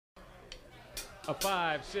A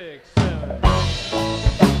 5, 6, 7.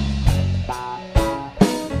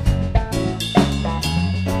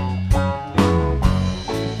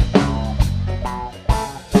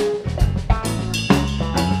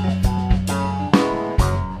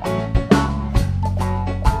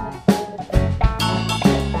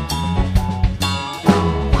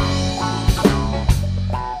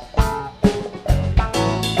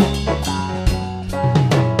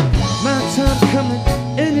 Coming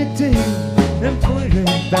any day and pointing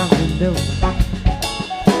down the know.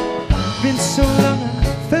 Been so long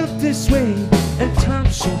I felt this way, and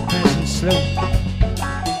time's so passing slow.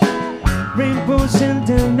 Rainbows and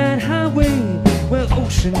down that highway where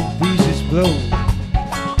ocean breezes blow.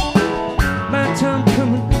 My time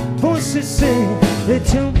coming, voices say, they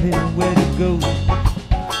tell me where to go.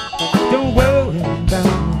 Don't worry about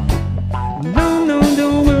me, no, no,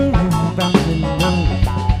 don't worry about me, no.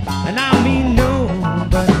 And I mean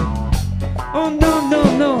nobody. Oh no, no,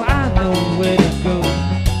 no, I know where to go.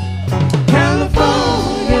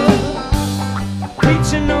 California,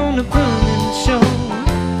 preaching on the burning shore.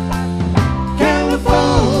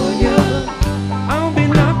 California, I'll be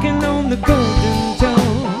knocking on the golden door.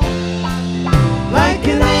 Like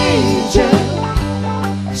an angel,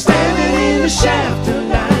 standing in the shaft of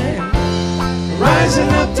light, rising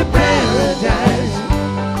up to paradise.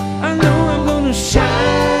 I know I'm gonna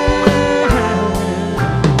shine.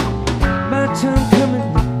 Time coming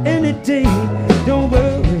any day, don't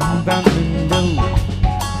worry about me, no.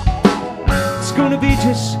 It's gonna be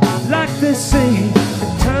just like they say, the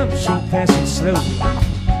time's so passing slow.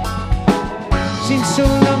 Seems so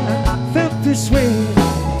long I felt this way,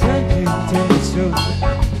 time can't tell it so.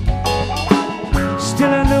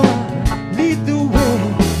 Still I know I lead the way,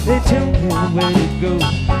 they tell me where to go.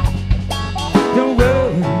 Don't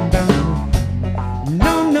worry about me,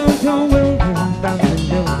 no, no, don't worry about me,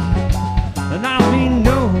 no. And I mean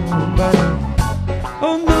nobody.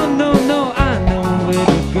 Oh no, no, no, I know where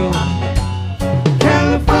to go.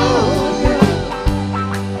 California,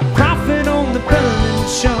 prophet on the burning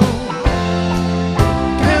shore.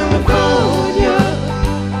 California,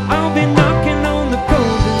 I'll be knocking on the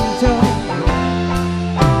golden door.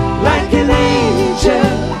 Like an angel,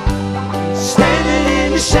 standing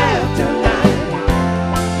in the shaft of light,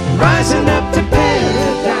 rising up to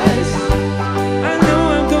paradise. I know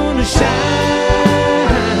I'm gonna shine.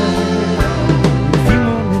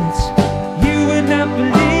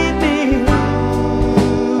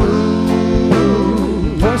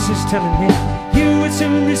 Voices telling me you would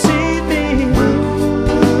soon receive me.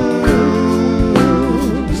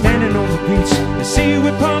 Standing on the beach, the sea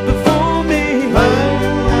would part before me.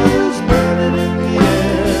 Fires burning in the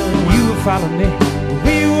air. You will follow me,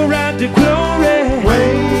 we will ride to glory. Way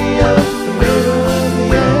up the middle of the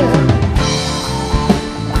air.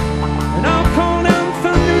 And I'll call down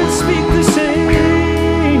thunder and speak the same.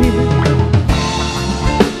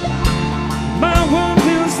 My world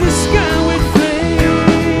fills the sky with flame.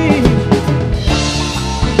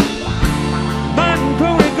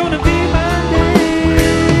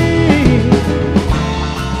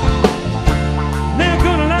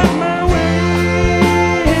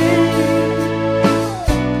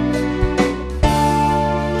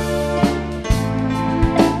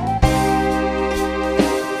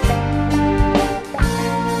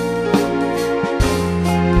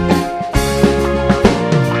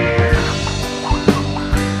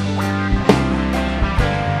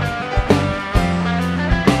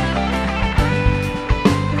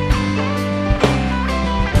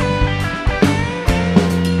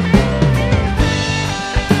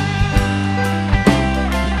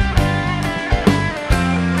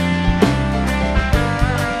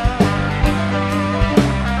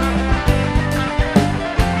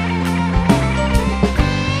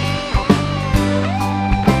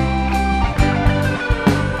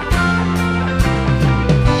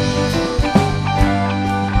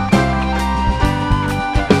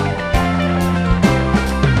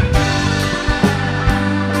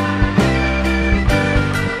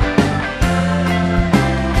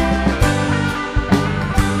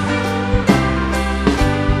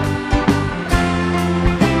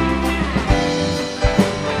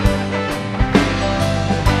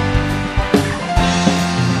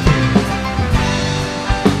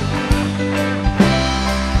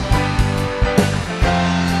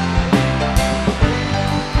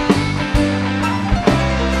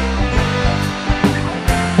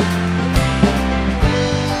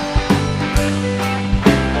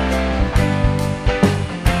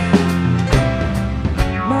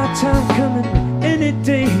 time coming any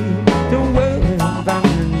day. Don't worry about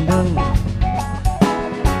me, no.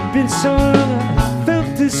 Been so long I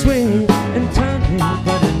felt this way, and time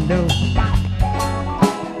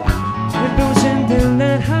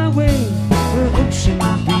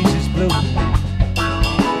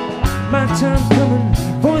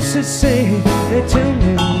to say, they tell